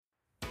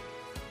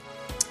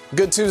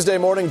Good Tuesday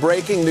morning.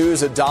 Breaking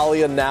news: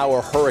 Idalia now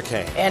a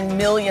hurricane. And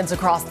millions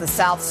across the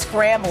South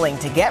scrambling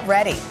to get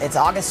ready. It's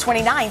August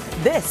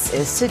 29th. This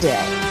is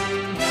Today.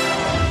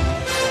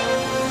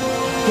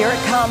 Here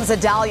it comes.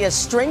 Idalia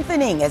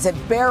strengthening as it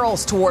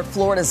barrels toward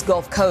Florida's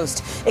Gulf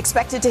Coast.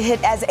 Expected to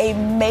hit as a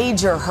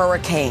major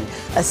hurricane.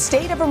 A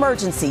state of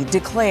emergency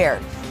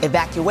declared.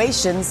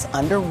 Evacuations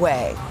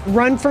underway.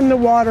 Run from the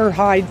water,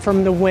 hide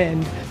from the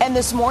wind. And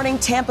this morning,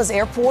 Tampa's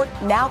airport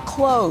now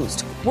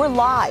closed. We're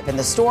live in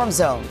the storm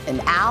zone,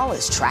 and Al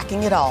is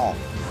tracking it all.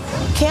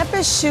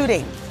 Campus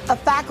shooting. A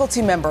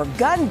faculty member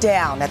gunned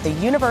down at the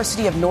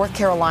University of North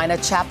Carolina,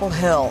 Chapel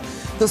Hill.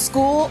 The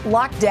school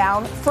locked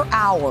down for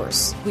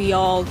hours. We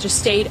all just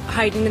stayed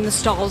hiding in the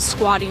stalls,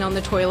 squatting on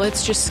the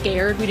toilets, just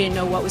scared. We didn't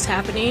know what was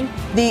happening.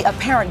 The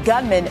apparent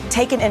gunman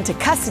taken into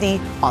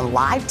custody on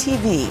live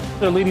TV.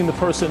 They're leading the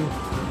person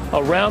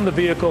around the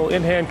vehicle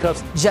in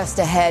handcuffs. Just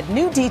ahead,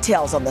 new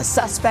details on the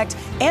suspect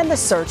and the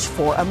search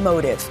for a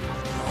motive.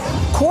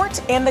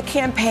 Court and the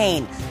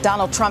campaign.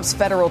 Donald Trump's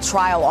federal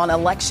trial on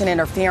election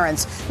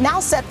interference now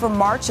set for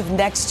March of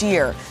next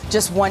year,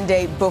 just one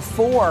day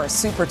before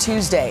Super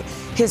Tuesday.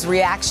 His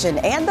reaction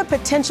and the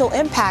potential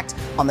impact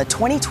on the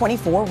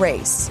 2024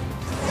 race.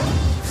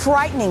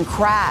 Frightening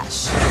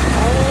crash.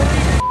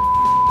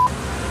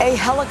 A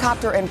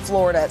helicopter in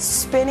Florida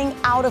spinning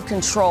out of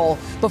control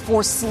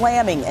before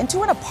slamming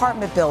into an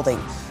apartment building.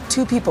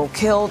 2 people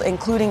killed,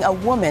 including a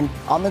woman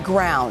on the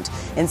ground,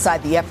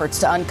 inside the efforts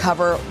to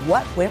uncover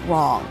what went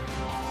wrong.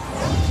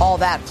 All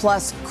that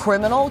plus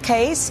criminal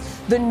case.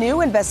 The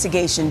new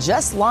investigation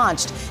just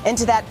launched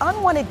into that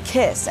unwanted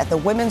kiss at the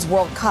Women's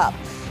World Cup.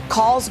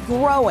 Calls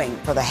growing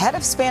for the head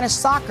of Spanish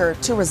soccer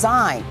to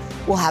resign.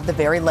 We'll have the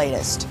very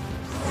latest.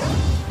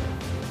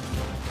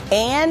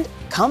 And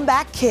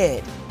comeback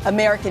kid.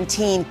 American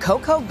teen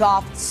Coco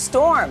Gauff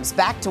storms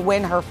back to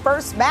win her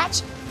first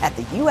match at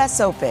the U.S.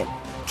 Open.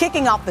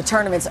 Kicking off the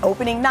tournament's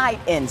opening night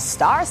in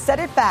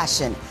star-studded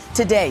fashion.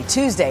 Today,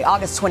 Tuesday,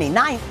 August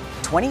 29th,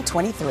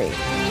 2023.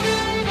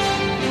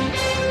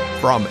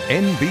 From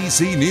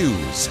NBC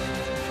News,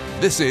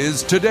 this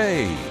is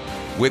Today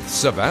with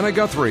Savannah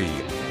Guthrie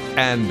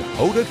and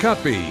Hoda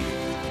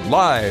Kotb,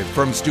 live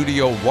from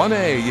Studio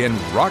 1A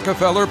in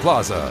Rockefeller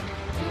Plaza.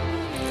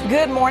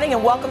 Good morning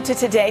and welcome to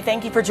Today.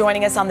 Thank you for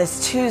joining us on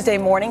this Tuesday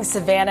morning.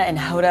 Savannah and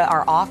Hoda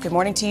are off. Good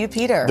morning to you,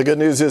 Peter. The good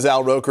news is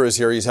Al Roker is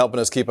here. He's helping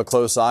us keep a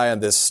close eye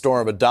on this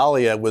storm.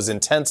 Idalia was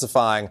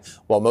intensifying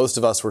while most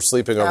of us were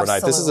sleeping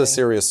overnight. Absolutely. This is a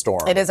serious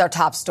storm. It is our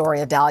top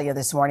story, Idalia,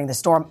 this morning. The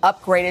storm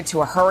upgraded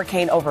to a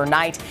hurricane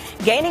overnight,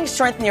 gaining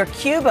strength near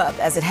Cuba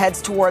as it heads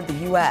toward the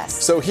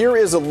U.S. So here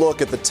is a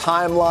look at the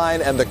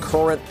timeline and the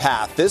current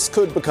path. This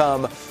could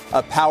become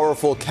a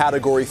powerful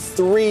Category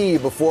 3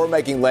 before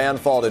making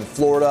landfall in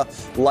Florida,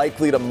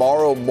 likely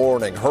tomorrow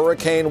morning.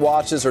 Hurricane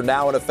watches are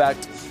now in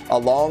effect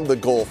along the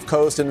Gulf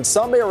Coast, and in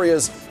some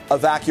areas,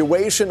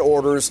 evacuation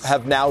orders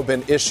have now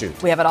been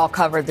issued. We have it all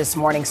covered this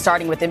morning,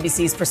 starting with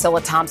NBC's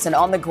Priscilla Thompson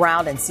on the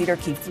ground in Cedar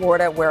Key,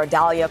 Florida, where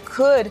Idalia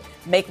could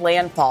make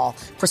landfall.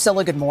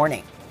 Priscilla, good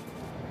morning.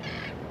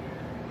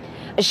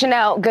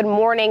 Chanel, good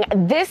morning.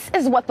 This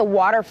is what the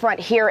waterfront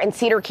here in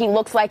Cedar Key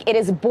looks like. It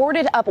is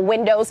boarded up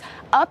windows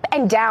up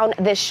and down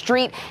this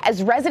street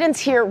as residents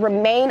here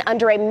remain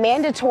under a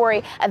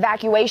mandatory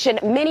evacuation.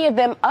 Many of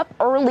them up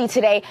early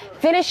today,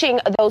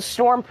 finishing those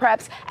storm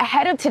preps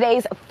ahead of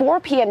today's 4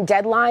 p.m.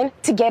 deadline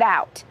to get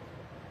out.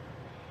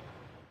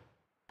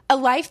 A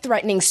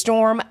life-threatening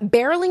storm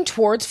barreling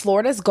towards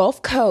Florida's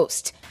Gulf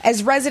Coast.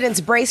 As residents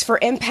brace for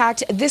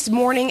impact this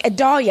morning,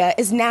 Idalia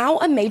is now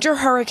a major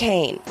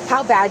hurricane.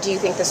 How bad do you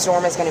think the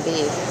storm is going to be?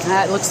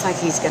 It looks like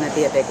he's going to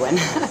be a big one.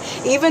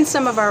 Even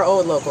some of our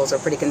old locals are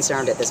pretty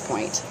concerned at this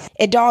point.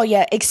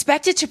 Idalia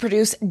expected to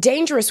produce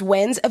dangerous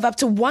winds of up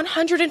to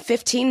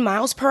 115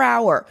 miles per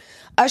hour,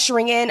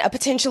 ushering in a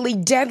potentially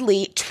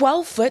deadly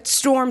 12-foot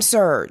storm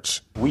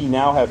surge. We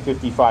now have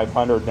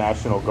 5,500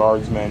 National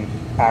Guardsmen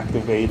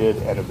activated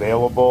and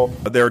available.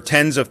 There are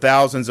tens of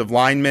thousands of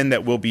linemen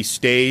that will be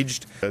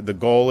staged. The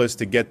goal is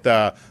to get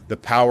the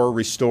power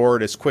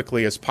restored as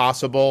quickly as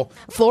possible.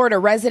 Florida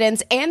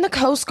residents and the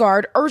Coast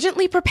Guard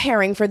urgently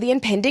preparing for the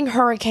impending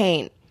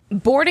hurricane.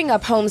 Boarding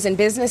up homes and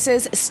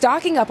businesses,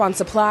 stocking up on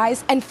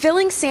supplies, and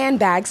filling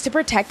sandbags to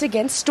protect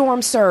against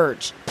storm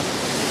surge.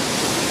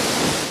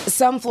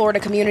 Some Florida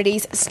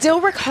communities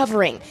still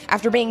recovering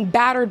after being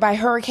battered by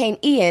Hurricane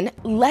Ian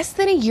less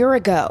than a year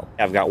ago.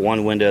 I've got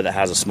one window that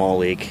has a small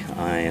leak.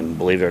 I am,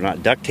 believe it or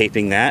not, duct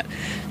taping that,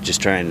 just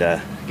trying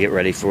to get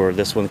ready for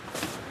this one.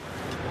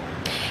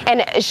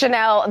 And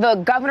Chanel, the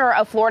governor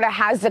of Florida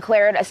has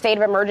declared a state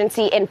of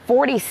emergency in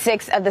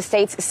 46 of the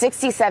state's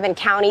 67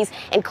 counties,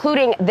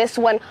 including this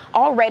one.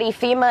 Already,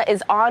 FEMA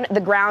is on the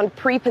ground,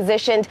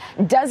 pre-positioned.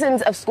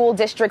 Dozens of school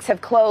districts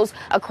have closed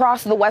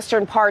across the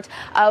western part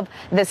of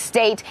the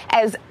state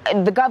as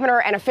the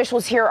governor and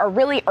officials here are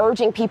really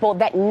urging people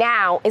that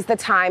now is the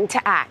time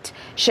to act.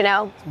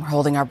 Chanel? We're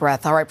holding our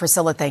breath. All right,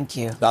 Priscilla, thank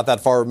you. Not that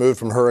far removed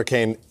from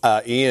Hurricane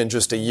Ian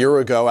just a year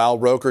ago. Al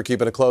Roker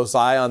keeping a close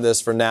eye on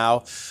this for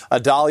now.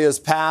 Idalia Idalia's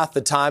path,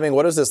 the timing,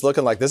 what is this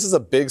looking like? This is a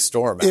big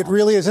storm. Al. It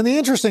really is. And the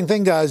interesting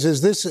thing, guys,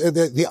 is this,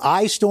 the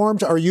I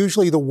storms are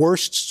usually the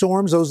worst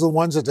storms. Those are the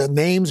ones that the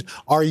names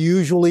are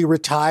usually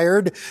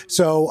retired.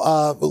 So,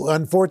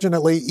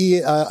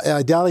 unfortunately,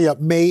 Idalia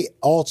may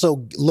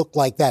also look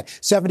like that.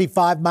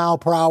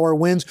 75-mile-per-hour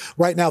winds.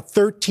 Right now,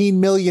 13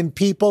 million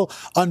people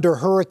under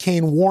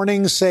hurricane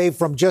warnings, save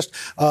from just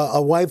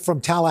away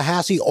from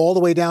Tallahassee all the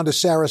way down to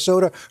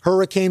Sarasota.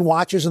 Hurricane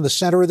watches in the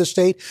center of the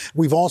state.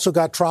 We've also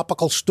got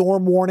tropical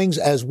storm warnings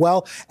as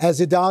well.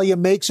 As Idalia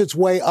makes its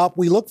way up,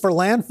 we look for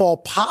landfall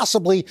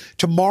possibly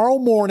tomorrow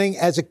morning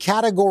as a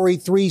Category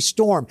 3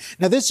 storm.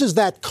 Now, this is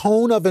that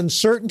cone of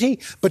uncertainty,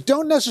 but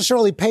don't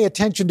necessarily pay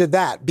attention to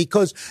that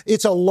because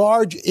it's a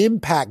large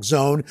impact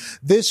zone.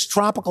 These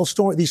tropical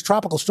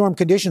storm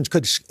conditions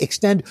could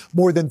extend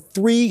more than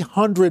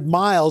 300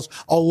 miles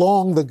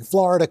along the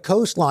Florida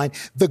coastline.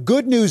 The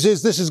good news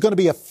is this is going to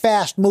be a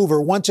fast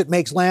mover. Once it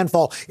makes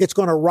landfall, it's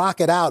going to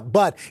rocket out,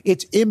 but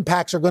its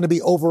impacts are going to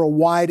be over a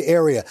wide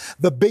area.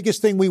 The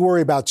biggest thing we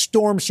worry about,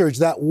 storm surge,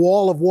 that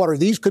wall of water.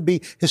 These could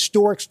be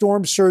historic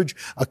storm surge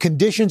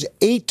conditions,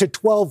 8 to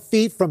 12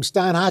 feet from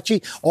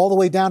Steinhatchee all the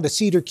way down to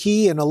Cedar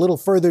Key and a little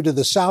further to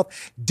the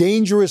south.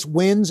 Dangerous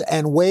winds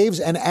and waves.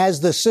 And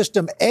as the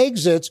system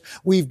exits,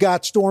 we've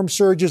got storm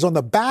surges on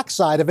the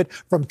backside of it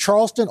from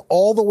Charleston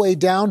all the way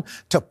down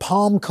to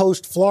Palm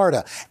Coast,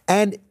 Florida.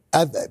 And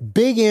a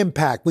big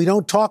impact. We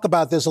don't talk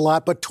about this a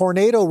lot, but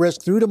tornado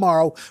risk through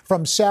tomorrow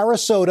from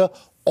Sarasota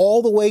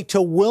all the way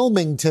to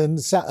Wilmington,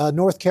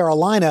 North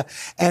Carolina,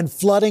 and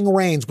flooding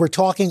rains. We're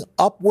talking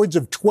upwards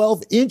of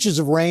 12 inches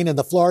of rain in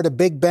the Florida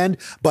Big Bend,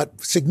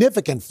 but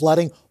significant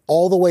flooding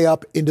all the way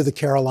up into the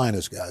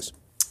Carolinas, guys.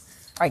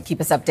 All right,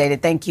 keep us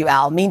updated. Thank you,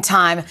 Al.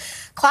 Meantime,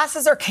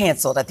 classes are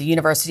canceled at the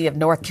University of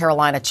North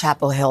Carolina,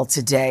 Chapel Hill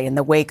today in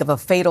the wake of a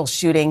fatal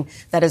shooting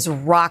that has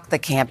rocked the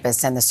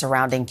campus and the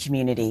surrounding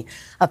community.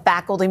 A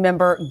faculty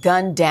member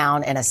gunned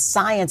down in a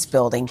science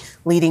building,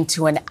 leading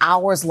to an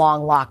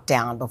hours-long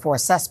lockdown before a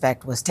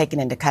suspect was taken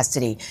into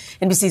custody.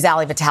 NBC's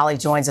Ali Vitale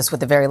joins us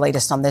with the very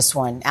latest on this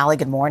one. Ali,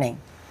 good morning.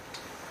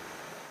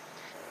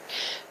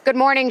 Good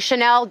morning,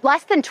 Chanel.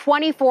 Less than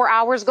 24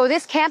 hours ago,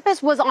 this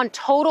campus was on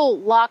total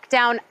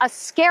lockdown, a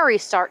scary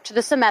start to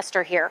the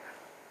semester here.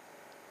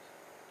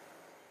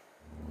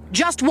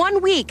 Just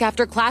 1 week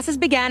after classes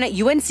began at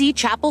UNC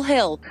Chapel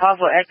Hill.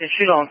 Possible active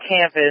shooter on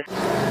campus.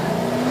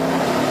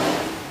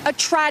 A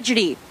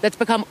tragedy that's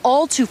become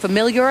all too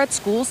familiar at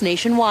schools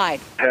nationwide.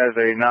 Has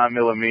a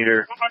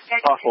 9mm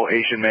possible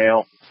Asian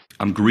male.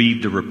 I'm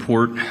grieved to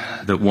report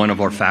that one of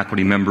our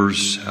faculty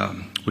members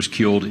was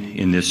killed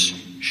in this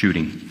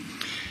shooting.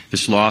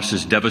 This loss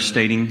is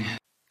devastating.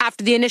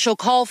 After the initial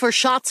call for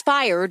shots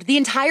fired, the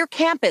entire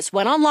campus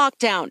went on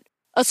lockdown.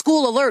 A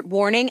school alert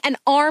warning an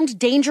armed,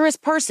 dangerous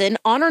person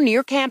on or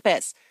near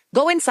campus.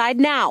 Go inside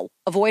now.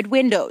 Avoid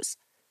windows.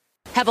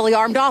 Heavily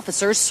armed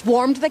officers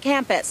swarmed the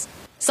campus.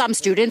 Some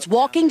students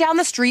walking down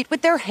the street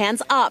with their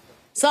hands up.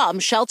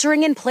 Some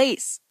sheltering in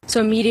place.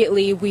 So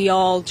immediately we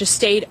all just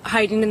stayed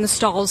hiding in the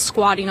stalls,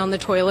 squatting on the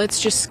toilets,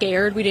 just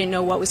scared. We didn't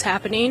know what was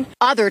happening.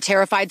 Other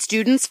terrified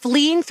students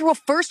fleeing through a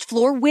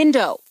first-floor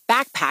window,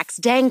 backpacks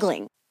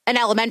dangling. An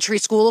elementary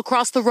school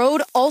across the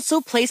road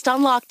also placed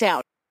on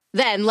lockdown.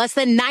 Then, less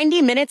than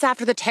 90 minutes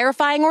after the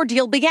terrifying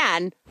ordeal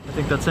began, I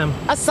think that's him.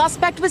 A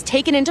suspect was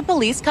taken into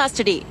police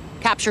custody,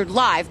 captured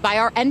live by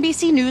our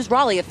NBC News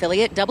Raleigh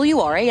affiliate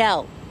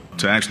WRAL.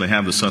 To actually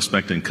have the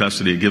suspect in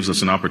custody, it gives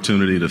us an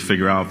opportunity to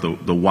figure out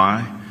the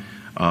why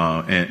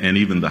and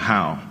even the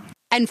how.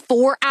 And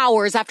 4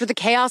 hours after the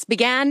chaos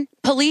began,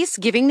 police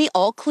giving the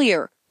all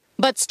clear.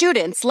 But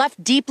students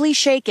left deeply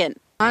shaken.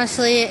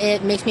 Honestly,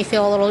 it makes me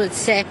feel a little bit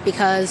sick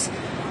because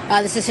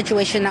this is a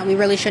situation that we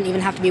really shouldn't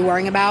even have to be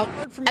worrying about.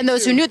 And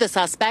those who knew the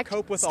suspect,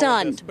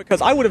 stunned.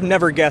 Because I would have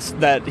never guessed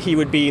that he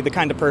would be the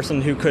kind of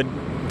person who could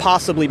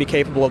possibly be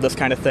capable of this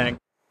kind of thing.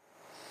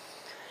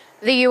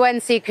 The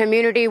UNC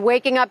community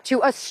waking up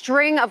to a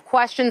string of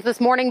questions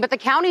this morning, but the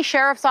county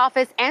sheriff's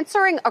office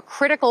answering a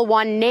critical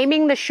one,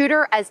 naming the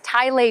shooter as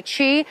Tylee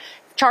Chi,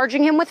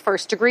 charging him with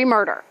first-degree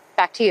murder.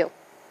 Back to you.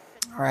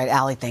 All right,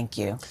 Ali, thank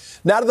you.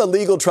 Now to the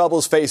legal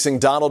troubles facing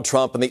Donald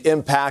Trump and the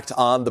impact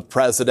on the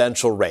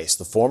presidential race.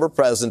 The former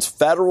president's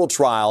federal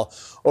trial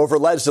over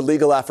alleged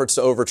illegal efforts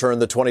to overturn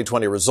the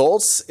 2020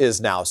 results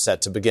is now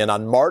set to begin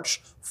on March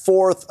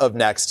 4th of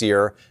next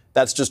year.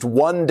 That's just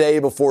one day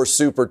before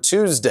Super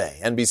Tuesday.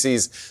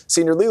 NBC's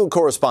senior legal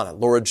correspondent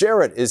Laura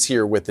Jarrett is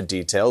here with the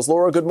details.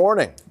 Laura, good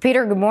morning.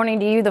 Peter, good morning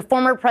to you. The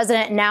former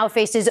president now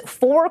faces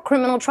 4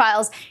 criminal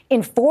trials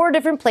in 4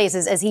 different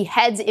places as he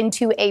heads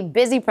into a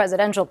busy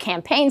presidential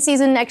campaign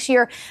season next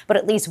year. But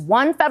at least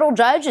one federal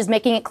judge is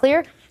making it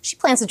clear she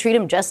plans to treat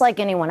him just like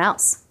anyone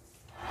else.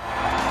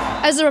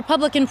 As the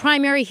Republican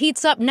primary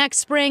heats up next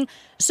spring,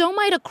 so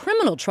might a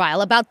criminal trial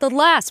about the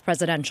last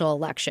presidential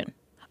election.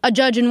 A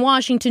judge in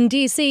Washington,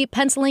 D.C.,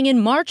 penciling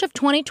in March of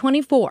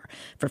 2024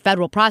 for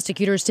federal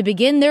prosecutors to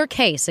begin their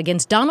case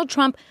against Donald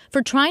Trump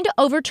for trying to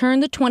overturn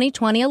the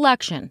 2020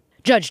 election.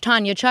 Judge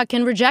Tanya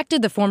Chutkan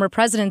rejected the former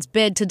president's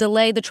bid to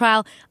delay the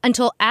trial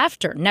until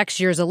after next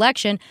year's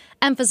election,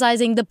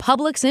 emphasizing the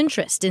public's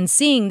interest in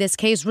seeing this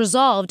case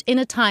resolved in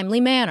a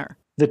timely manner.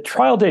 The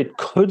trial date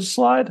could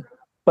slide,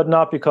 but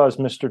not because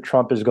Mr.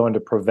 Trump is going to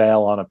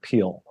prevail on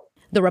appeal.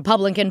 The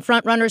Republican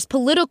frontrunner's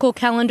political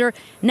calendar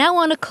now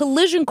on a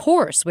collision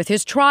course with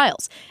his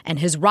trials, and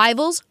his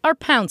rivals are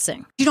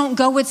pouncing. You don't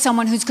go with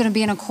someone who's going to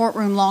be in a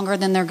courtroom longer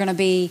than they're going to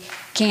be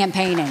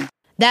campaigning.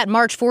 That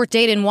March 4th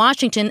date in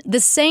Washington, the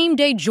same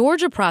day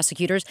Georgia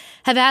prosecutors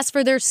have asked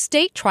for their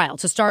state trial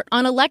to start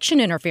on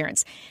election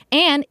interference.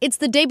 And it's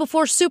the day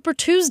before Super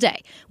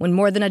Tuesday, when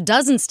more than a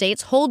dozen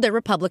states hold their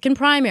Republican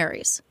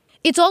primaries.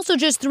 It's also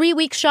just 3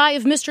 weeks shy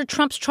of Mr.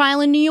 Trump's trial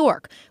in New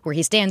York, where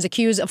he stands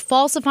accused of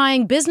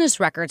falsifying business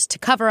records to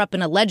cover up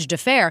an alleged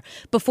affair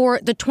before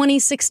the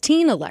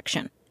 2016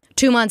 election.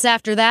 2 months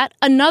after that,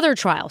 another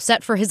trial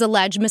set for his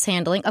alleged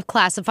mishandling of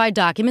classified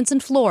documents in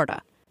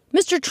Florida.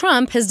 Mr.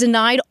 Trump has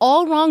denied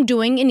all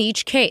wrongdoing in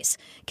each case,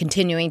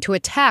 continuing to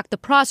attack the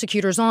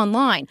prosecutors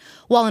online,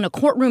 while in a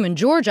courtroom in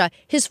Georgia,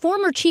 his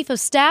former chief of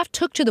staff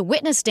took to the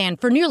witness stand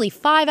for nearly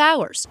 5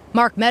 hours.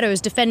 Mark Meadows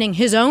defending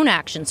his own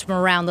actions from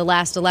around the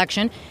last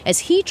election as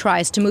he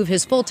tries to move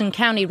his Fulton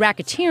County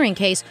racketeering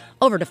case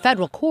over to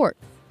federal court.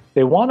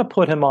 They want to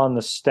put him on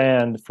the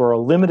stand for a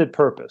limited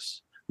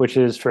purpose, which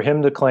is for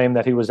him to claim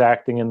that he was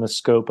acting in the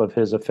scope of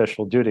his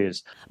official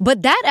duties.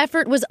 But that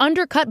effort was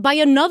undercut by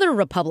another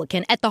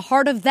Republican at the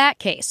heart of that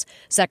case,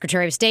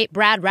 Secretary of State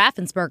Brad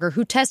Raffensperger,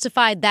 who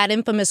testified that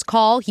infamous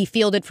call he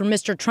fielded from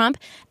Mr. Trump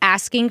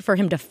asking for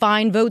him to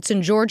find votes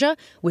in Georgia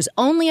was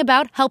only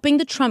about helping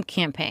the Trump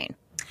campaign.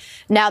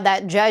 Now,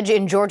 that judge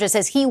in Georgia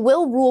says he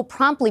will rule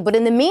promptly. But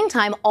in the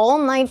meantime, all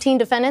 19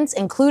 defendants,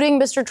 including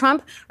Mr.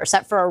 Trump, are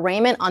set for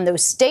arraignment on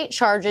those state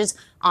charges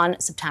on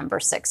September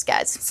 6th,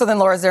 guys. So then,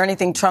 Laura, is there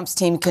anything Trump's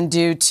team can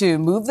do to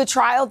move the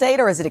trial date,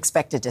 or is it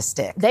expected to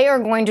stick? They are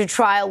going to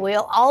trial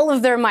wheel all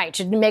of their might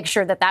to make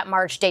sure that that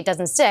March date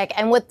doesn't stick.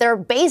 And what their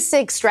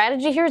basic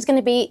strategy here is going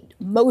to be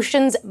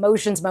motions,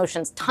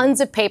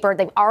 tons of paper.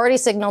 They've already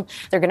signaled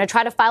they're going to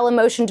try to file a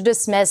motion to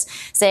dismiss,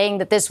 saying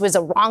that this was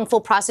a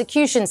wrongful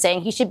prosecution,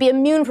 saying he should be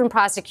immune from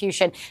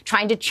prosecution,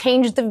 trying to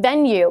change the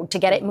venue to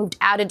get it moved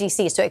out of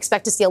D.C. So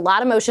expect to see a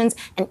lot of motions,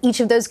 and each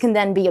of those can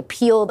then be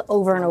appealed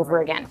over and over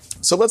again.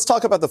 So let's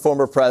talk about the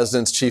former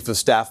president's chief of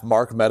staff,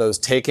 Mark Meadows,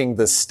 taking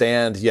the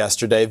stand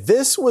yesterday.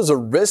 This was a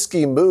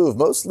risky move.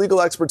 Most legal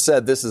experts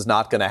said this is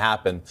not going to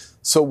happen.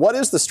 So what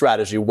is the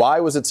strategy?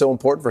 Why was it so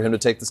important for him to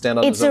take the stand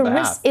on his own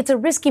behalf? It's a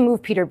risky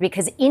move, Peter,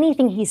 because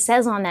anything he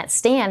says on that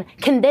stand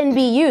can then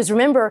be used.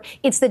 Remember,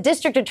 it's the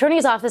district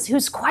attorney's office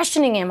who's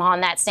questioning him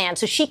on that stand,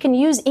 so she can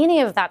use any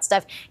of that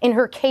stuff in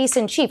her case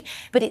in chief.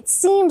 But it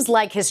seems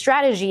like his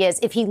strategy is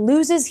if he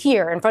loses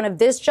here in front of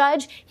this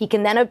judge, he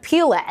can then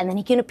appeal it, and then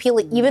he can appeal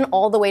it even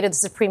all the way to the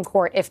Supreme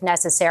Court if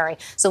necessary.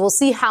 So we'll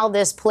see how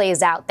this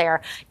plays out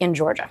there in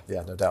Georgia.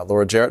 Yeah, no doubt.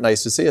 Laura Jarrett,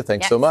 nice to see you.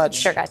 Thanks so much.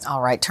 Sure, guys.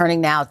 All right, turning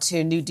now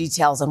to new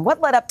details on what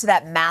led up to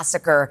that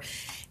massacre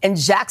in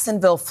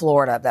Jacksonville,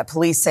 Florida, that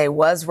police say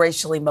was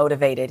racially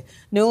motivated.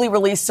 Newly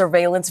released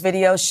surveillance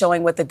video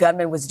showing what the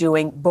gunman was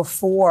doing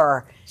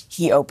before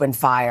he opened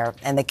fire.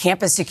 And the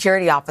campus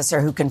security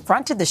officer who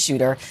confronted the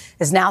shooter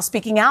is now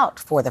speaking out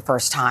for the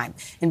first time.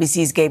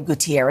 NBC's Gabe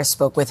Gutierrez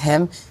spoke with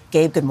him.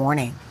 Gabe, good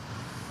morning.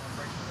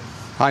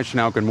 Hi,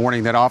 Chanel. Good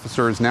morning. That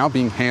officer is now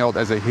being hailed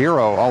as a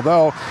hero,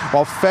 although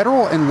while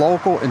federal and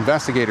local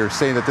investigators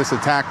say that this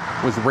attack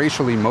was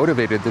racially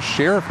motivated, the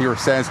sheriff here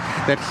says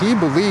that he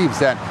believes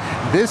that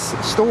this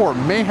store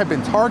may have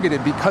been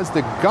targeted because the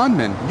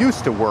gunman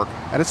used to work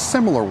at a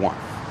similar one.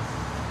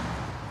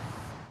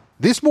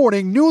 This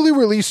morning, newly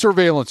released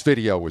surveillance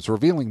video is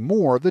revealing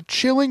more of the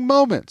chilling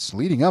moments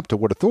leading up to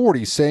what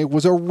authorities say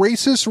was a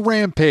racist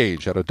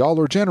rampage at a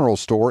Dollar General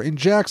store in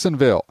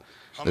Jacksonville.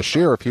 The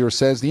sheriff here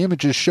says the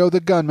images show the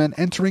gunman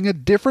entering a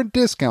different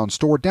discount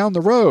store down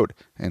the road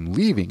and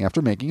leaving after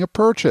making a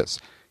purchase.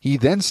 He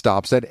then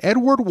stops at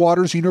Edward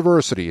Waters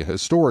University, a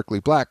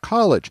historically black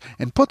college,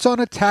 and puts on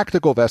a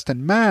tactical vest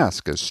and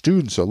mask as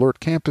students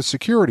alert campus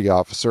security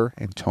officer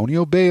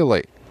Antonio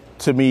Bailey.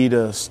 To me,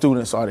 the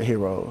students are the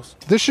heroes.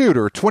 The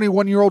shooter,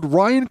 21-year-old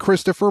Ryan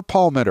Christopher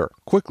Palmeter,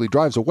 quickly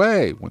drives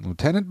away when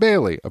Lieutenant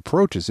Bailey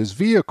approaches his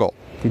vehicle.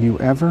 Did you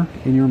ever,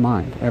 in your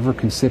mind, ever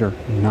consider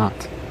not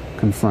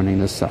confronting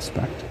this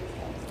suspect?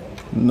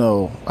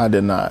 No, I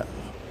did not.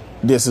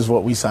 This is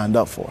what we signed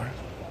up for.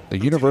 The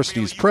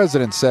university's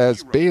president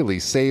says Bailey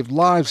saved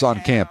lives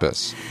on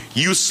campus.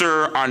 You,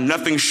 sir, are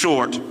nothing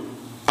short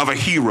of a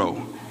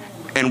hero,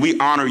 and we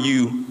honor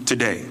you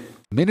today.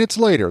 Minutes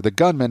later, the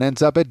gunman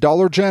ends up at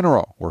Dollar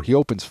General, where he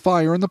opens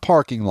fire in the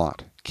parking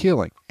lot,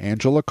 killing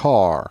Angela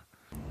Carr.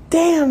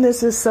 Damn,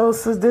 this is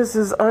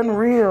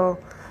unreal.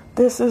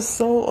 This is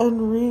so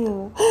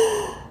unreal.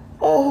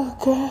 Oh,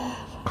 God.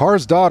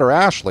 Carr's daughter,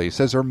 Ashley,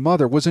 says her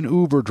mother was an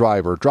Uber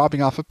driver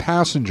dropping off a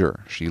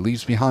passenger. She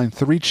leaves behind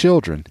 3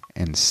 children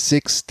and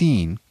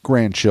 16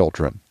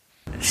 grandchildren.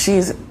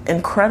 She's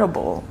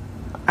incredible.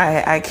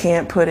 I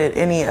can't put it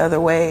any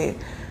other way.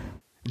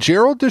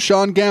 Gerald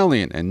Deshaun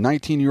Gallion and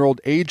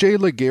 19-year-old A.J.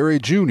 Laguerre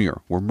Jr.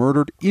 were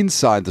murdered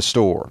inside the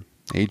store.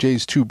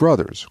 A.J.'s two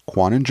brothers,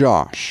 Quan and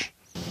Josh.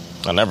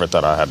 I never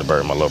thought I had to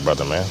bury my little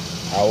brother, man.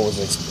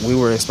 We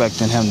were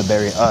expecting him to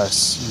bury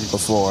us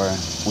before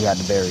we had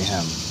to bury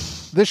him.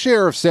 The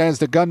sheriff says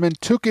the gunman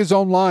took his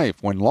own life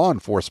when law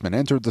enforcement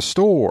entered the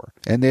store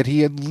and that he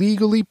had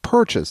legally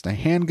purchased a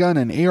handgun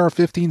and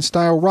AR-15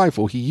 style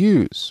rifle he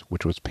used,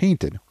 which was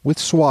painted with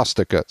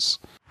swastikas.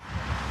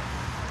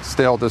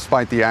 Still,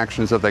 despite the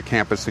actions of the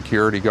campus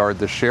security guard,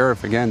 the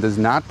sheriff, again, does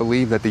not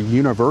believe that the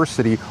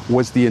university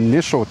was the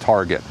initial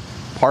target,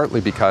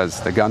 partly because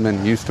the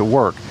gunman used to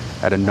work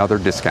at another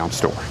discount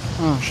store.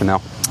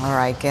 Chanel. All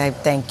right, Gabe,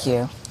 thank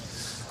you.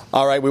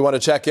 All right, we want to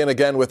check in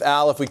again with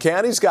Al if we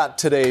can. He's got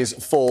today's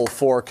full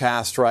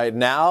forecast right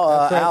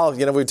now. Al,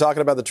 we're talking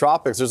about the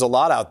tropics. There's a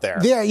lot out there.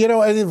 Yeah,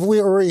 and if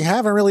we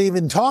haven't really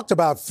even talked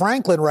about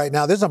Franklin right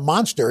now. This is a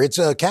monster. It's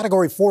a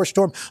Category 4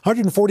 storm,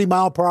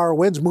 140-mile-per-hour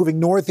winds moving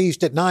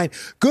northeast at 9.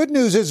 Good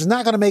news is it's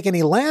not going to make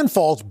any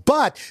landfalls,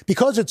 but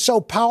because it's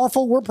so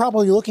powerful, we're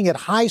probably looking at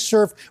high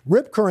surf,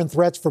 rip current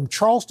threats from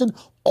Charleston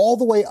all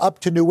the way up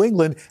to New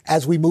England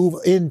as we move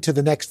into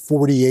the next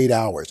 48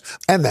 hours.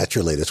 And that's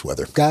your latest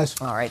weather. Guys?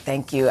 All right,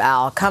 thank you,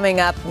 Al. Coming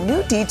up,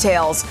 new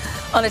details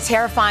on a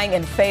terrifying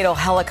and fatal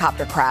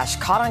helicopter crash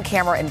caught on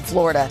camera in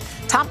Florida.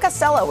 Tom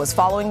Costello was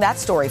following that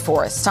story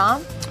for us.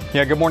 Tom?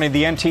 Yeah, good morning.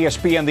 The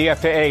NTSB and the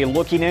FAA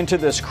looking into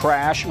this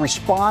crash,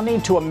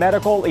 responding to a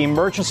medical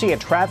emergency, a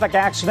traffic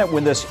accident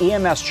when this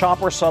EMS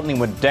chopper suddenly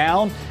went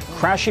down,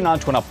 crashing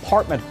onto an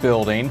apartment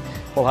building.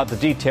 We'll have the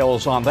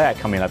details on that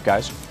coming up,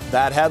 guys.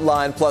 That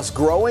headline, plus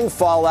growing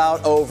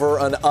fallout over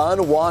an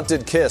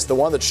unwanted kiss, the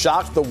one that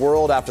shocked the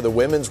world after the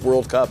Women's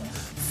World Cup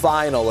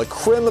final. A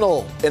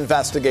criminal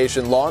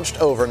investigation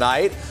launched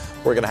overnight.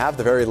 We're going to have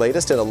the very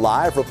latest in a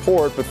live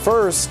report. But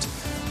first,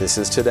 this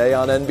is Today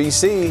on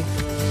NBC.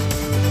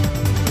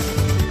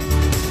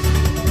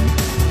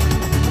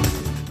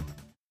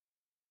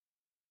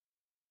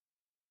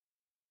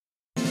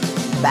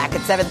 Back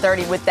at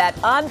 7:30 with that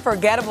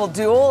unforgettable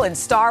duel in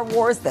Star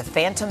Wars: The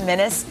Phantom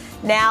Menace.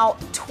 Now,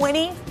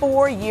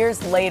 24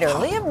 years later,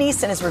 Liam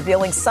Neeson is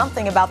revealing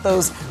something about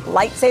those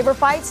lightsaber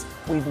fights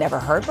we've never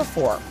heard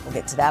before. We'll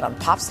get to that on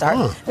Pop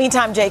Star.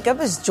 Meantime,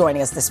 Jacob is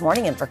joining us this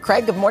morning. And for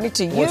Craig, good morning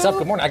to you. What's up?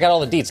 Good morning. I got all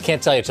the deets.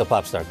 Can't tell you till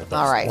Pop Star.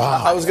 All right.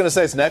 Wow. I was going to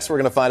say, next we're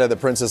going to find out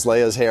that Princess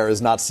Leia's hair is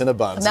not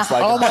Cinnabons. No. It's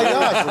like oh, my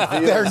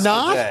gosh. They're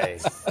not? Today.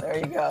 There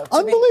you go.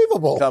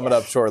 Unbelievable. Coming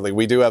up shortly.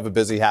 We do have a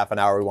busy half an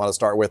hour. We want to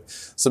start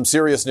with some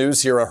serious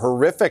news here. A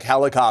horrific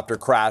helicopter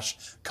crash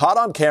caught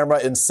on camera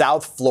in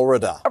South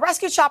Florida. A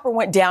rescue chopper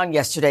went down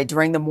yesterday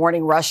during the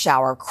morning rush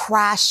hour,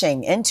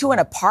 crashing into an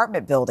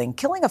apartment building,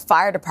 killing a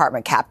fire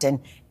department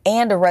captain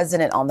and a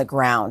resident on the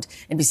ground.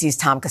 NBC's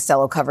Tom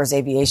Costello covers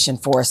aviation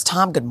for us.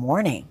 Tom, good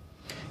morning.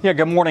 Yeah,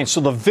 good morning.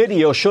 So the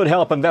video should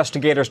help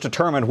investigators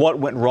determine what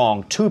went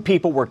wrong. 2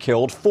 people were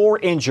killed, 4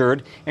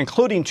 injured,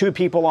 including 2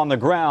 people on the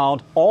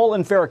ground, all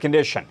in fair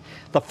condition.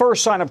 The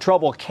first sign of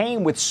trouble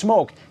came with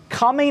smoke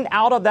coming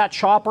out of that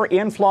chopper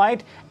in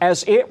flight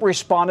as it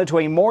responded to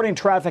a morning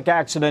traffic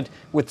accident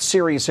with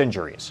serious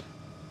injuries.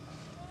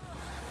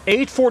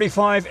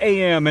 8:45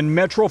 a.m. in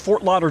Metro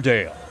Fort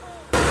Lauderdale.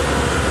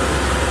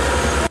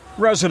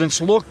 Residents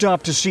looked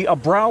up to see a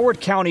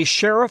Broward County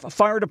Sheriff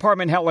Fire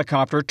Department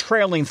helicopter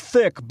trailing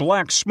thick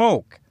black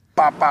smoke.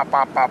 Pop, pop,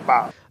 pop, pop,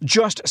 pop.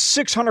 Just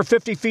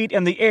 650 feet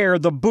in the air,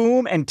 the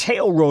boom and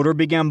tail rotor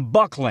began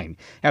buckling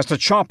as the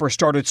chopper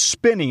started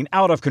spinning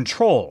out of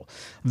control,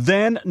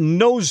 then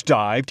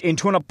nosedived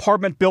into an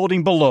apartment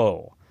building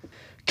below.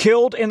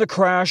 Killed in the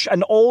crash,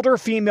 an older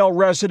female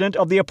resident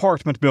of the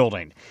apartment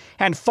building,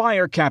 and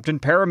fire captain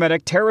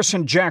paramedic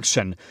Terrison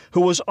Jackson, who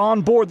was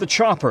on board the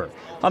chopper,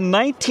 a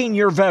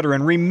 19-year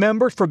veteran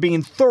remembered for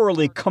being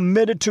thoroughly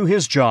committed to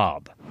his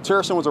job.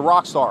 Terrison was a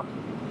rock star.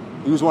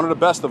 He was one of the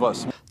best of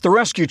us. The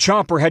rescue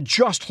chopper had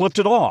just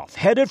lifted off,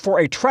 headed for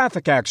a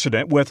traffic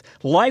accident with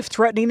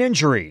life-threatening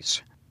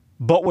injuries.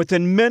 But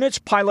within minutes,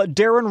 pilot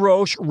Darren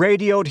Roche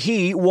radioed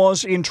he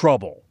was in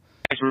trouble.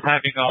 We're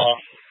having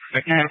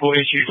mechanical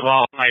issues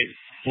while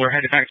we're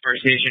headed back to our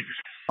station.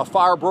 A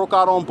fire broke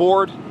out on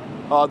board.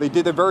 They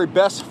did their very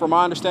best, from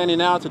my understanding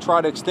now, to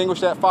try to extinguish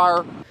that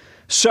fire.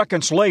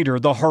 Seconds later,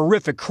 the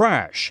horrific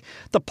crash.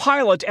 The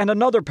pilot and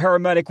another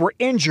paramedic were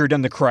injured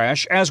in the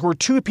crash, as were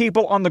 2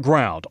 people on the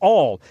ground,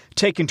 all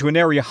taken to an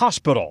area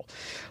hospital.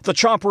 The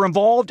chopper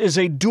involved is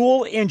a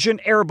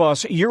dual-engine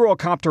Airbus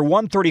Eurocopter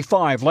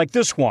 135 like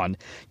this one,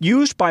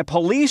 used by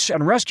police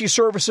and rescue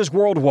services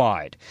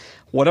worldwide.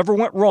 Whatever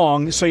went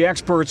wrong, say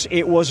experts,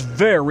 it was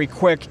very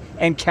quick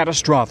and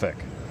catastrophic.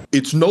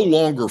 It's no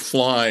longer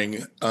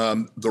flying.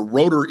 The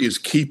rotor is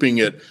keeping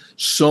it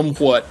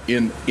somewhat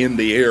in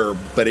the air,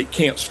 but it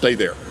can't stay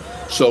there.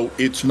 So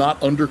it's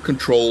not under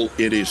control.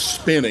 It is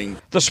spinning.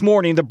 This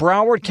morning, the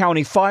Broward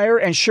County Fire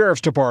and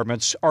Sheriff's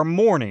Departments are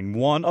mourning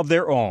one of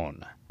their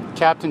own.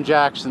 Captain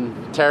Jackson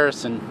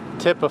Terrison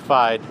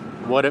typified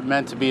what it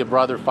meant to be a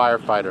brother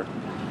firefighter.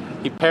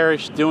 He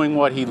perished doing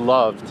what he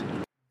loved.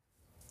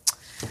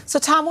 So,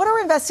 Tom, what are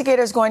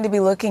investigators going to be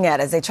looking at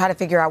as they try to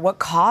figure out what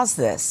caused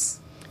this?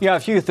 Yeah, a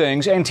few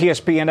things.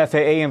 NTSB and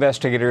FAA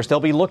investigators,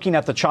 they'll be looking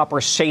at the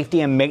chopper's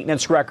safety and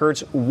maintenance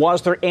records.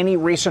 Was there any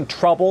recent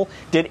trouble?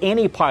 Did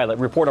any pilot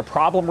report a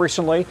problem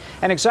recently?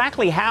 And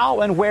exactly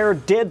how and where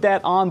did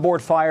that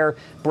onboard fire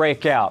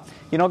break out?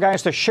 You know,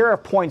 guys, the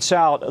sheriff points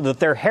out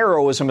that their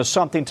heroism is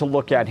something to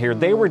look at here.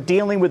 They were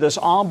dealing with this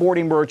onboard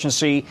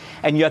emergency,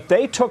 and yet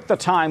they took the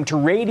time to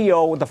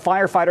radio the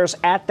firefighters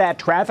at that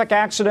traffic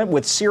accident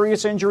with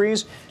serious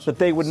injuries that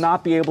they would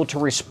not be able to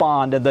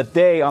respond, and that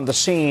they, on the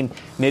scene,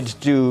 needed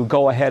to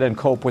go ahead and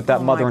cope with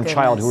that mother and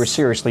child who were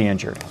seriously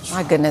injured.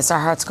 My goodness, our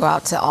hearts go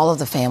out to all of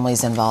the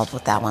families involved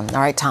with that one.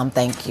 All right, Tom,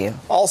 thank you.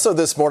 Also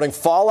this morning,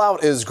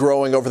 fallout is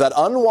growing over that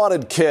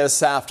unwanted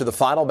kiss after the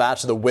final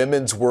match of the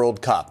Women's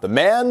World Cup. The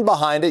man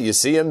behind it, you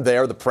see him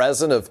there, the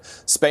president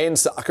of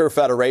Spain's Soccer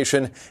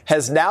Federation,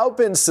 has now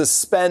been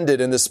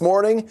suspended. And this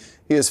morning,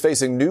 he is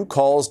facing new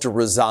calls to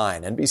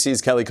resign.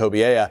 NBC's Kelly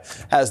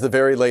Kobiea has the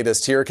very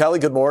latest here. Kelly,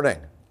 good morning.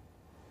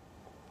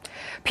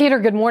 Peter,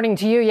 good morning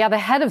to you. Yeah, the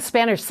head of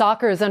Spanish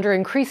soccer is under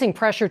increasing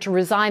pressure to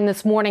resign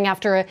this morning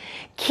after a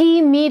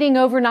key meeting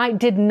overnight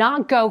did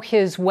not go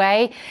his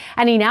way.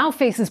 And he now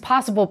faces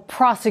possible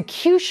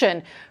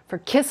prosecution for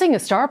kissing a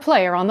star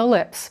player on the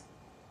lips.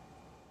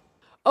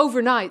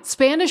 Overnight,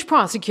 Spanish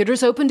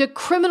prosecutors opened a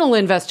criminal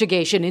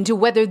investigation into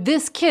whether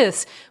this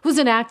kiss was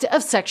an act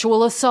of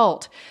sexual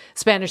assault.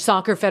 Spanish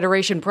Soccer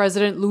Federation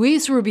President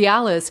Luis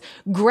Rubiales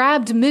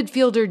grabbed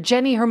midfielder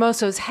Jenny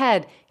Hermoso's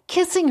head,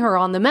 kissing her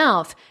on the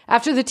mouth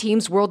after the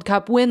team's World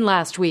Cup win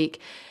last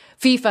week.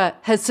 FIFA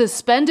has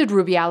suspended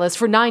Rubiales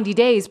for 90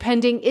 days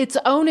pending its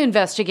own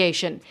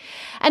investigation.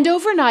 And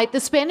overnight, the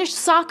Spanish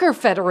Soccer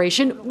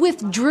Federation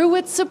withdrew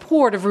its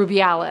support of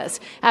Rubiales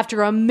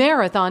after a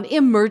marathon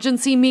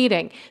emergency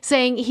meeting,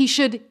 saying he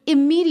should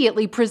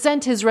immediately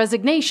present his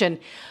resignation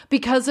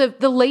because of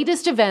the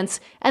latest events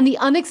and the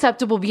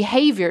unacceptable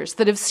behaviors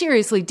that have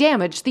seriously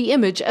damaged the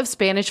image of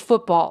Spanish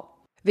football.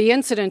 The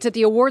incident at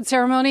the award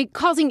ceremony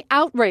causing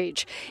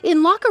outrage.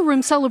 In locker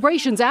room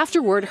celebrations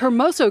afterward,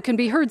 Hermoso can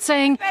be heard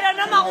saying,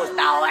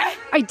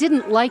 "I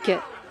didn't like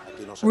it."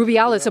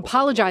 Rubiales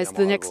apologized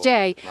the next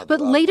day, but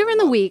later in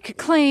the week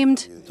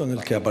claimed,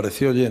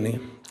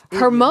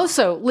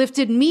 "Hermoso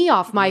lifted me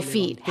off my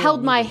feet,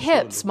 held my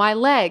hips, my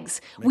legs.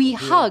 We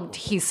hugged,"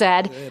 he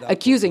said,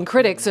 accusing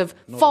critics of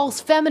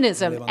false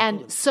feminism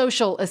and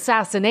social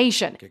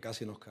assassination.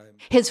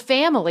 His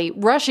family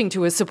rushing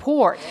to his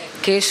support.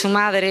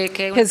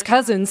 His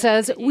cousin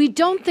says, "We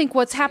don't think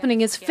what's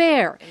happening is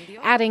fair,"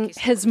 adding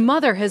his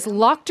mother has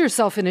locked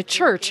herself in a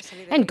church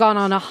and gone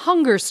on a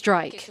hunger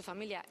strike.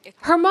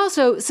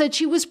 Hermoso said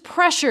she was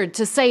pressured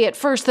to say at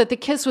first that the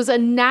kiss was a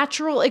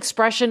natural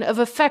expression of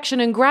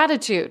affection and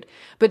gratitude,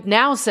 but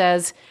now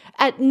says,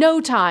 "At no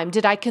time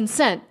did I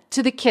consent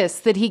to the kiss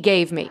that he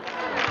gave me."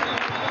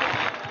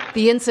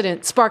 The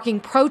incident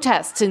sparking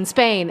protests in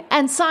Spain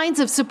and signs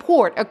of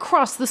support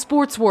across the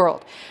sports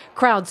world.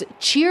 Crowds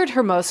cheered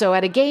Hermoso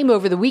at a game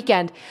over the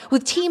weekend,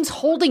 with teams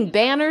holding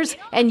banners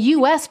and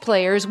U.S.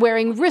 players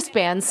wearing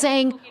wristbands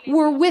saying,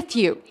 "We're with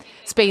you."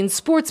 Spain's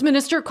sports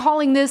minister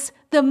calling this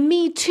the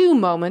Me Too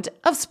moment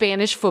of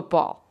Spanish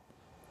football.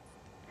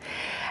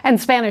 And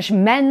Spanish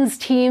men's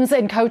teams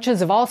and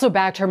coaches have also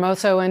backed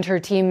Hermoso and her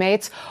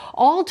teammates.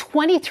 All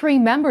 23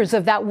 members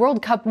of that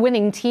World Cup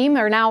winning team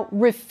are now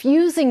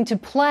refusing to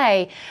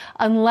play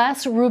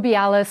unless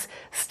Rubiales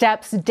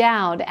steps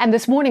down. And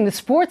this morning, the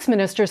sports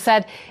minister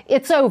said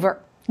it's over.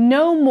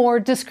 No more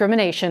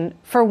discrimination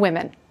for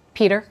women.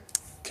 Peter?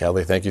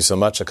 Kelly, thank you so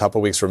much. A couple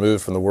weeks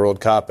removed from the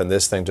World Cup, and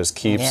this thing just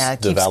keeps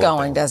developing. Keeps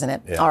going, doesn't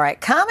it? Yeah. All right,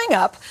 coming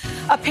up,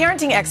 a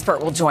parenting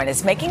expert will join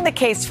us, making the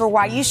case for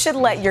why you should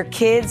let your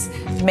kids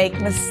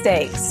make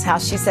mistakes. How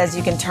she says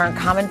you can turn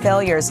common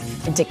failures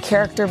into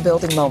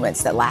character-building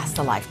moments that last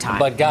a lifetime.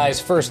 But guys,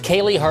 first,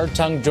 Kaylee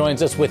Hartung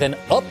joins us with an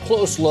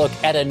up-close look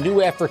at a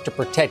new effort to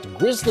protect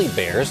grizzly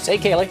bears. Hey,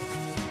 Kaylee.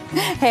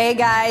 Hey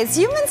guys,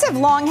 humans have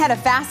long had a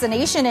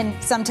fascination and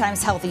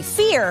sometimes healthy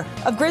fear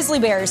of grizzly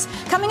bears.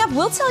 Coming up,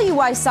 we'll tell you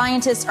why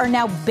scientists are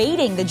now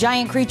baiting the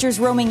giant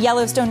creatures roaming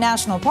Yellowstone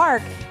National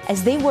Park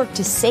as they work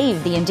to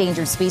save the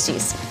endangered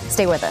species.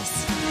 Stay with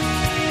us.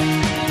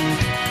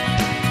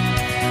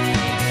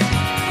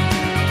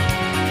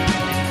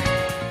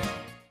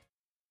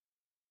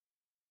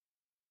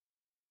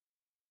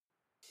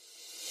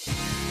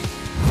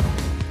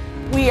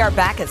 We are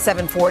back at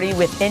 7:40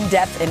 with an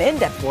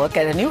in-depth look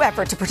at a new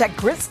effort to protect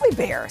grizzly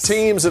bears.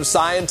 Teams of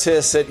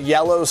scientists at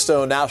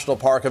Yellowstone National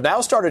Park have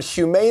now started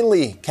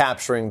humanely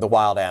capturing the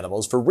wild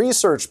animals for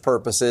research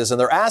purposes, and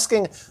they're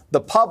asking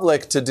the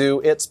public to do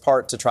its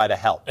part to try to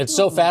help. It's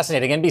so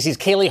fascinating. NBC's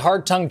Kaylee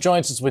Hartung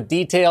joins us with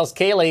details.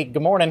 Kaylee,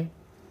 good morning.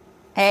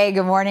 Hey,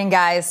 good morning,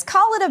 guys.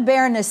 Call it a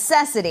bare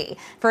necessity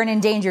for an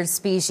endangered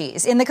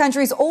species. In the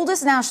country's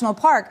oldest national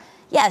park,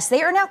 yes,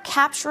 they are now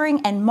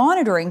capturing and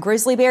monitoring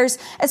grizzly bears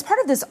as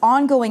part of this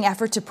ongoing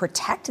effort to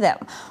protect them.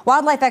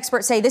 Wildlife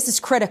experts say this is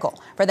critical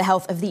for the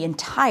health of the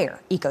entire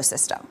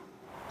ecosystem.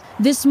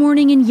 This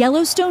morning in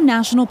Yellowstone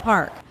National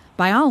Park,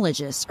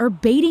 Biologists are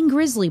baiting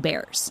grizzly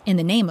bears in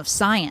the name of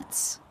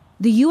science.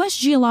 The U.S.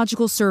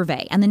 Geological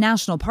Survey and the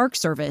National Park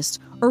Service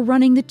are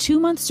running the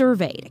 2-month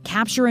survey to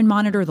capture and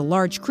monitor the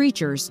large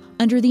creatures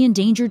under the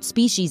Endangered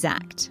Species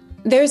Act.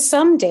 There's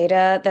some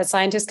data that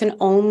scientists can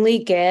only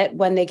get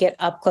when they get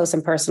up close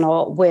and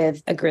personal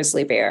with a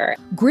grizzly bear.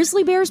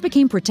 Grizzly bears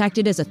became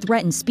protected as a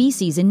threatened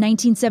species in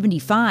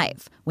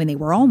 1975, when they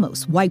were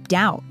almost wiped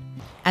out.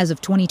 As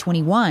of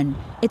 2021,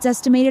 it's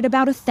estimated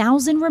about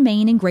 1,000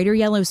 remain in Greater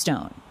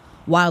Yellowstone.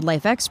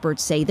 Wildlife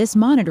experts say this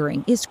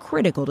monitoring is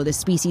critical to the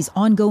species'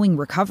 ongoing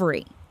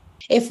recovery.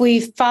 If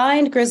we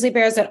find grizzly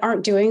bears that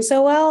aren't doing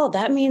so well,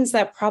 that means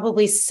that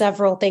probably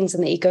several things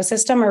in the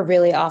ecosystem are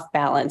really off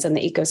balance and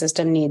the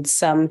ecosystem needs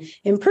some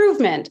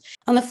improvement.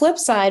 On the flip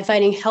side,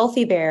 finding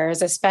healthy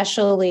bears,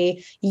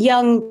 especially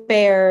young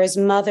bears,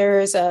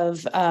 mothers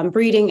of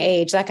breeding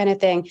age, that kind of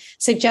thing,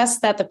 suggests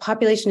that the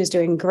population is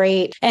doing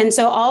great. And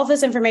so all of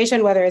this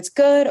information, whether it's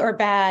good or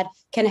bad,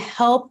 can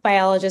help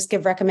biologists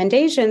give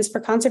recommendations for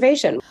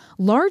conservation.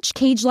 Large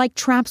cage-like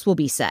traps will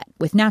be set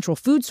with natural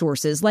food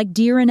sources like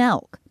deer and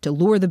elk to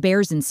lure the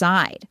bears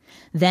inside.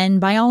 Then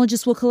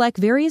biologists will collect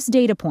various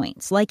data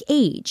points like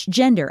age,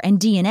 gender, and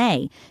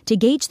DNA to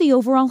gauge the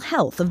overall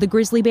health of the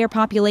grizzly bear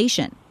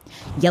population.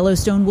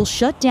 Yellowstone will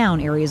shut down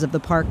areas of the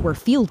park where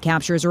field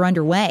captures are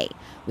underway,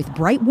 with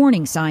bright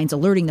warning signs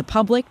alerting the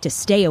public to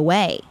stay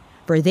away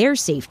for their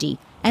safety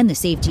and the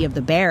safety of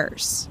the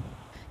bears.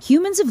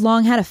 Humans have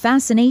long had a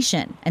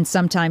fascination and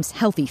sometimes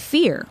healthy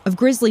fear of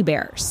grizzly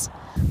bears.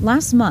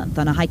 Last month,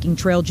 on a hiking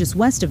trail just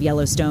west of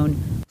Yellowstone,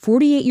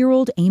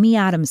 48-year-old Amy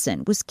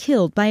Adamson was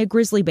killed by a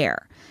grizzly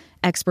bear.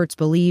 Experts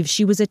believe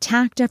she was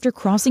attacked after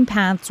crossing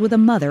paths with a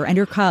mother and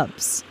her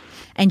cubs.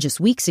 And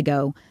just weeks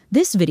ago,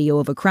 this video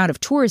of a crowd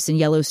of tourists in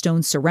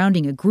Yellowstone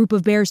surrounding a group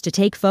of bears to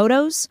take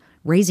photos,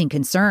 raising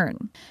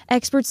concern.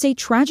 Experts say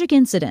tragic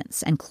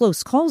incidents and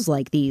close calls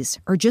like these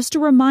are just a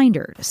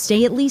reminder to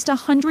stay at least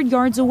 100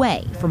 yards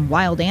away from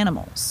wild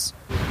animals.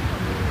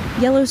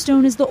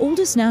 Yellowstone is the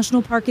oldest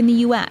national park in the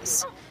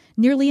U.S.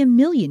 Nearly 1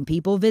 million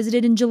people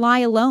visited in July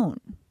alone.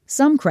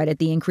 Some credit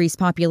the increased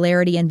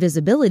popularity and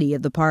visibility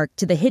of the park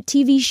to the hit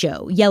TV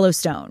show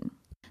Yellowstone.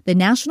 The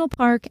national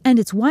park and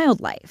its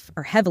wildlife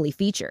are heavily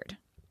featured.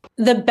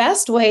 The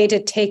best way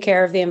to take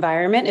care of the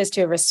environment is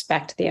to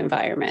respect the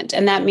environment.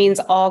 And that means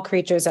all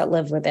creatures that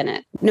live within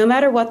it. No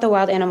matter what the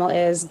wild animal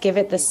is, give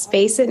it the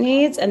space it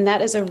needs. And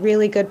that is a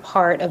really good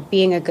part of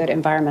being a good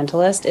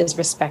environmentalist, is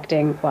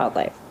respecting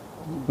wildlife.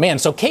 Man,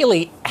 so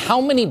Kaylee,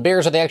 how many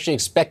bears are they actually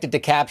expected to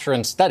capture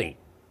and study?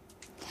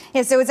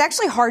 Yeah, so it's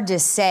actually hard to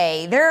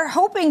say. They're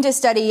hoping to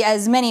study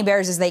as many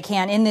bears as they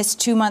can in this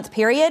 2-month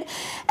period.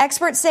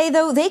 Experts say,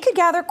 though, they could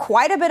gather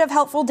quite a bit of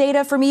helpful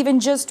data from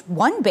even just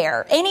one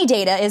bear. Any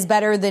data is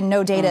better than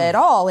no data at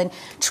all. And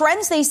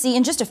trends they see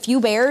in just a few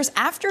bears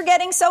after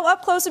getting so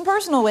up close and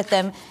personal with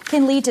them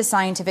can lead to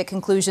scientific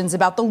conclusions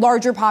about the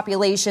larger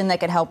population that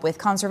could help with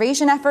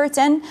conservation efforts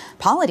and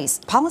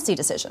policy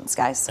decisions,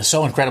 guys.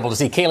 So incredible to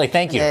see. Kaylee,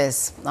 thank you. It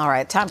is. All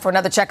right, time for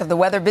another check of the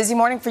weather. Busy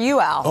morning for you,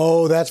 Al.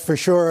 Oh, that's for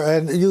sure.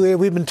 And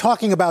we've been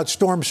talking about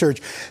storm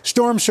surge.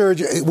 Storm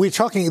surge, we're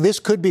talking, this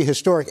could be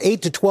historic,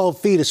 8 to 12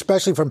 feet,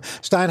 especially from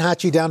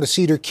Steinhatchee down to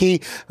Cedar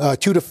Key, 2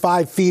 to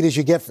 5 feet as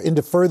you get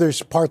into further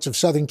parts of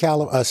southern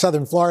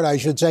Florida, I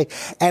should say.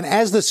 And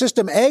as the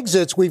system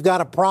exits, we've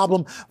got a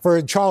problem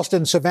for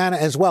Charleston, Savannah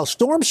as well.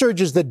 Storm surge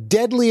is the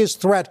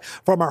deadliest threat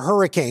from a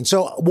hurricane.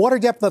 So water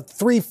depth of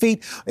 3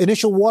 feet,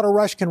 initial water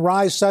rush can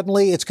rise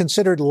suddenly. It's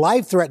considered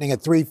life-threatening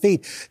at 3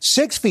 feet.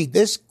 6 feet,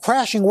 this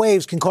crashing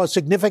waves can cause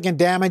significant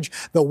damage.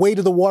 The weight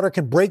of the water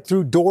can break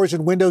through doors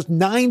and windows.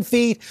 9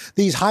 feet,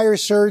 these higher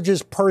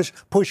surges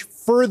push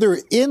further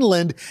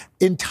inland.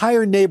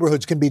 Entire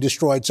neighborhoods can be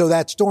destroyed. So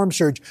that storm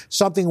surge,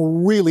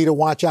 something really to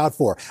watch out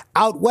for.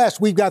 Out west,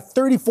 we've got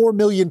 34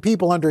 million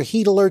people under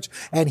heat alerts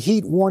and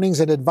heat warnings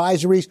and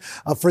advisories.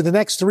 For the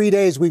next 3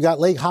 days, we've got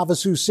Lake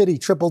Havasu City,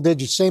 triple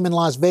digits, same in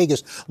Las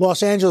Vegas.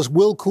 Los Angeles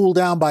will cool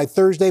down by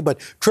Thursday, but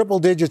triple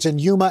digits in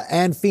Yuma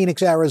and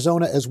Phoenix,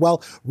 Arizona as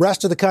well.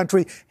 Rest of the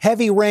country,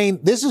 heavy rain.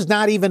 This is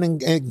not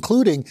even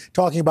including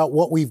talking about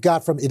what we've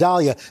got from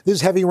Idalia. This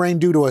is heavy rain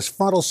due to a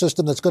frontal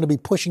system that's going to be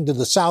pushing to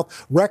the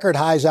south. Record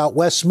highs out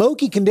west.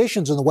 Smoky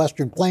conditions in the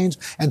western plains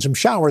and some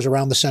showers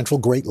around the central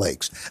Great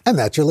Lakes. And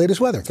that's your latest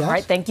weather, guys. All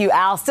right, thank you,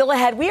 Al. Still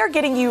ahead, we are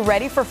getting you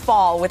ready for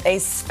fall with a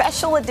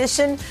special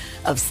edition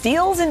of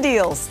Steals and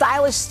Deals.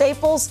 Stylish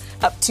staples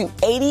up to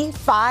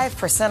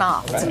 85%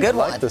 off. It's a good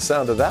one. I like the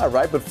sound of that,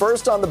 right? But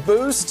first on the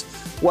boost,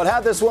 what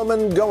had this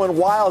woman going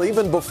wild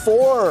even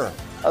before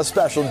a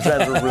special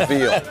gender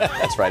reveal?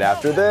 That's right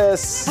after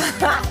this.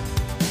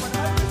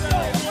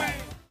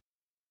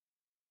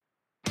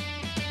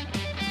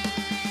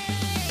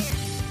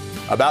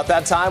 About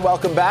that time,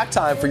 welcome back.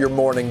 Time for your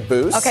morning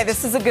boost. Okay,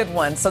 this is a good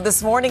one. So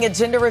this morning, a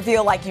gender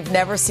reveal like you've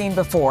never seen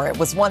before. It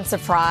was one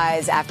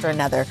surprise after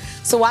another.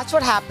 So watch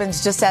what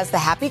happens just as the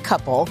happy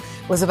couple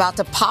was about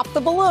to pop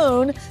the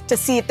balloon to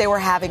see if they were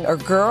having a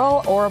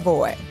girl or a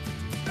boy.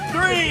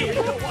 3,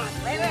 2. Wait,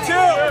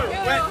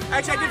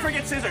 actually, I did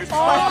forget scissors.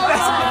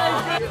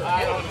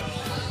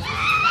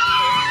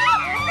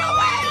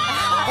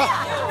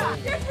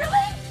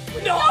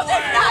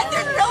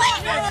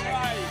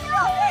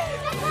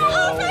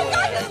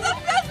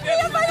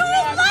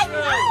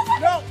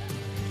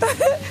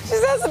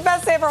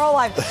 day of her whole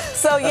life.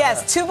 So,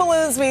 yes, 2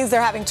 balloons means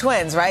they're having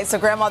twins, right? So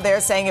Grandma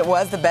there saying it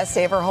was the best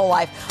day of her whole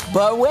life.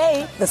 But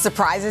wait, the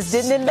surprises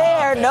didn't end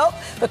there. Nope.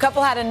 The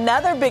couple had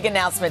another big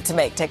announcement to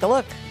make. Take a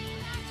look.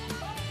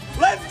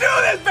 Let's do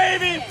this,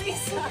 baby!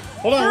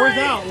 Hold on, where's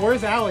Al?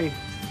 Where's Allie?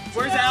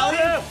 Where's Allie?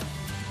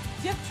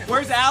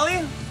 Where's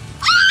Allie?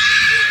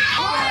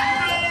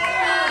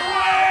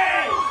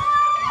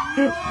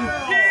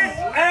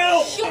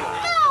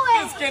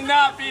 This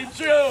cannot be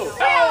true.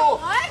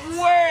 No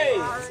way.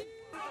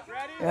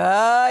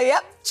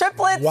 Yep,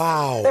 triplets.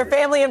 Wow. Their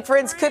family and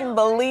friends couldn't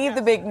believe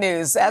the big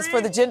news. As for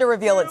the gender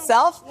reveal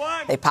itself,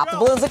 they popped the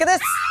balloons. Look at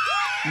this.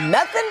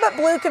 Nothing but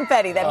blue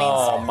confetti. That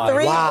means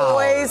 3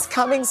 boys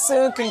coming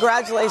soon.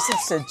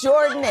 Congratulations to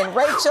Jordan and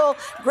Rachel.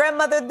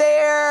 Grandmother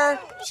there.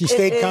 She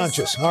stayed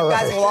conscious. All right.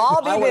 Guys will all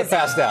be I would have busy.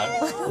 passed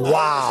out.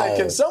 Wow.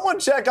 Can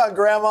someone check on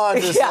Grandma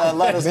and just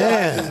let us know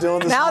how she's doing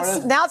this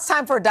morning? Now it's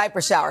time for a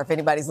diaper shower if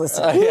anybody's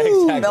listening. Yeah,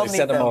 exactly. They'll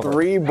Send need them over.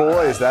 3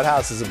 boys. That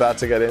house is about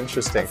to get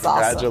interesting. That's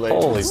awesome.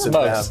 Congratulations Holy to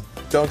smokes. them.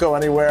 Don't go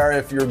anywhere.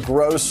 If your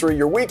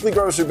weekly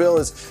grocery bill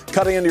is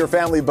cutting into your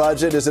family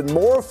budget, is it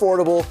more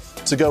affordable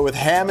to go with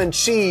ham and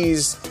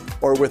cheese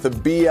or with a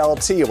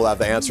BLT? We'll have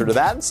the answer to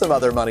that and some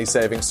other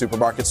money-saving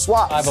supermarket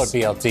swaps. I vote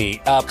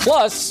BLT.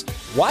 Plus,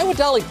 why would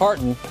Dolly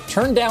Parton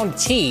turn down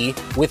tea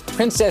with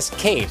Princess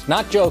Kate?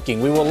 Not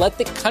joking. We will let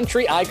the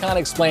country icon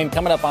explain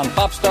coming up on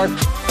Pop Start.